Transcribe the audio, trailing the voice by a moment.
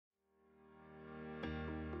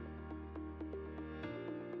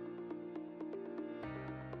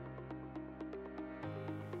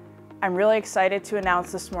I'm really excited to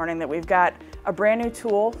announce this morning that we've got a brand new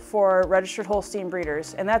tool for registered Holstein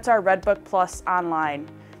breeders, and that's our Redbook Plus Online.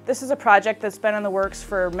 This is a project that's been in the works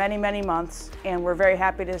for many, many months, and we're very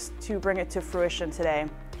happy to bring it to fruition today.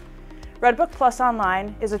 Redbook Plus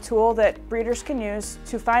Online is a tool that breeders can use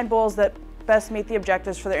to find bulls that best meet the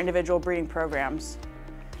objectives for their individual breeding programs.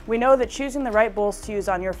 We know that choosing the right bulls to use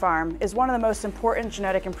on your farm is one of the most important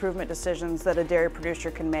genetic improvement decisions that a dairy producer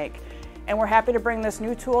can make, and we're happy to bring this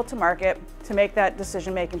new tool to market to make that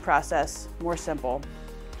decision-making process more simple.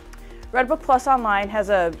 Redbook Plus Online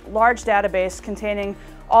has a large database containing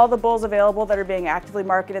all the bulls available that are being actively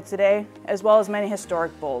marketed today, as well as many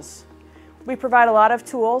historic bulls. We provide a lot of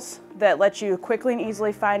tools that let you quickly and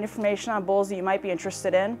easily find information on bulls that you might be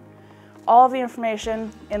interested in. All of the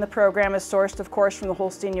information in the program is sourced, of course, from the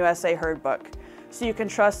Holstein USA Herd Book, so you can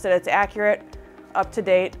trust that it's accurate,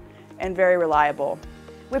 up-to-date, and very reliable.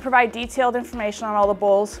 We provide detailed information on all the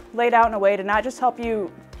bulls, laid out in a way to not just help you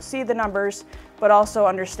see the numbers, but also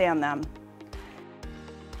understand them.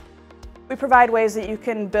 We provide ways that you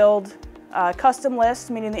can build custom lists,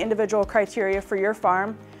 meaning the individual criteria for your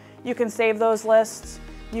farm. You can save those lists.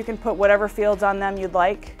 You can put whatever fields on them you'd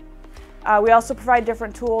like. We also provide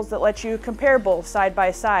different tools that let you compare bulls side by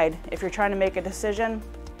side. If you're trying to make a decision,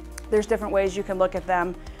 there's different ways you can look at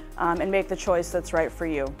them and make the choice that's right for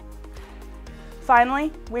you.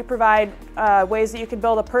 Finally, we provide ways that you can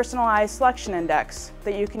build a personalized selection index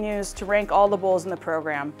that you can use to rank all the bulls in the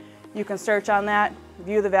program. You can search on that,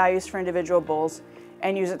 view the values for individual bulls,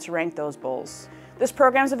 and use it to rank those bulls. This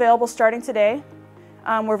program is available starting today.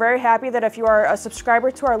 We're very happy that if you are a subscriber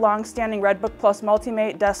to our long-standing Redbook Plus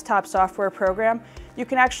Multimate desktop software program, you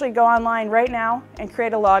can actually go online right now and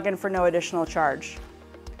create a login for no additional charge.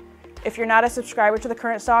 If you're not a subscriber to the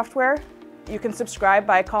current software, you can subscribe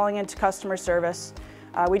by calling into customer service.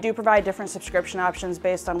 We do provide different subscription options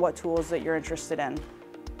based on what tools that you're interested in.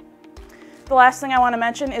 The last thing I want to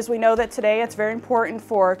mention is we know that today it's very important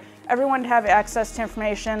for everyone to have access to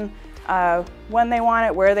information when they want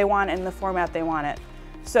it, where they want it, and in the format they want it.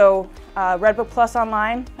 So Redbook Plus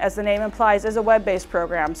Online, as the name implies, is a web-based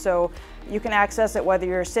program, so you can access it whether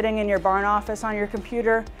you're sitting in your barn office on your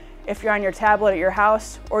computer, if you're on your tablet at your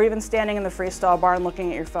house, or even standing in the freestall barn looking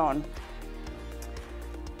at your phone.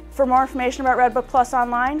 For more information about Redbook Plus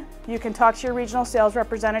Online, you can talk to your regional sales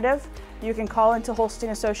representative, you can call into Holstein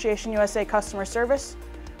Association USA customer service,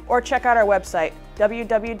 or check out our website,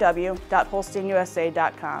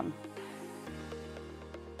 www.holsteinusa.com.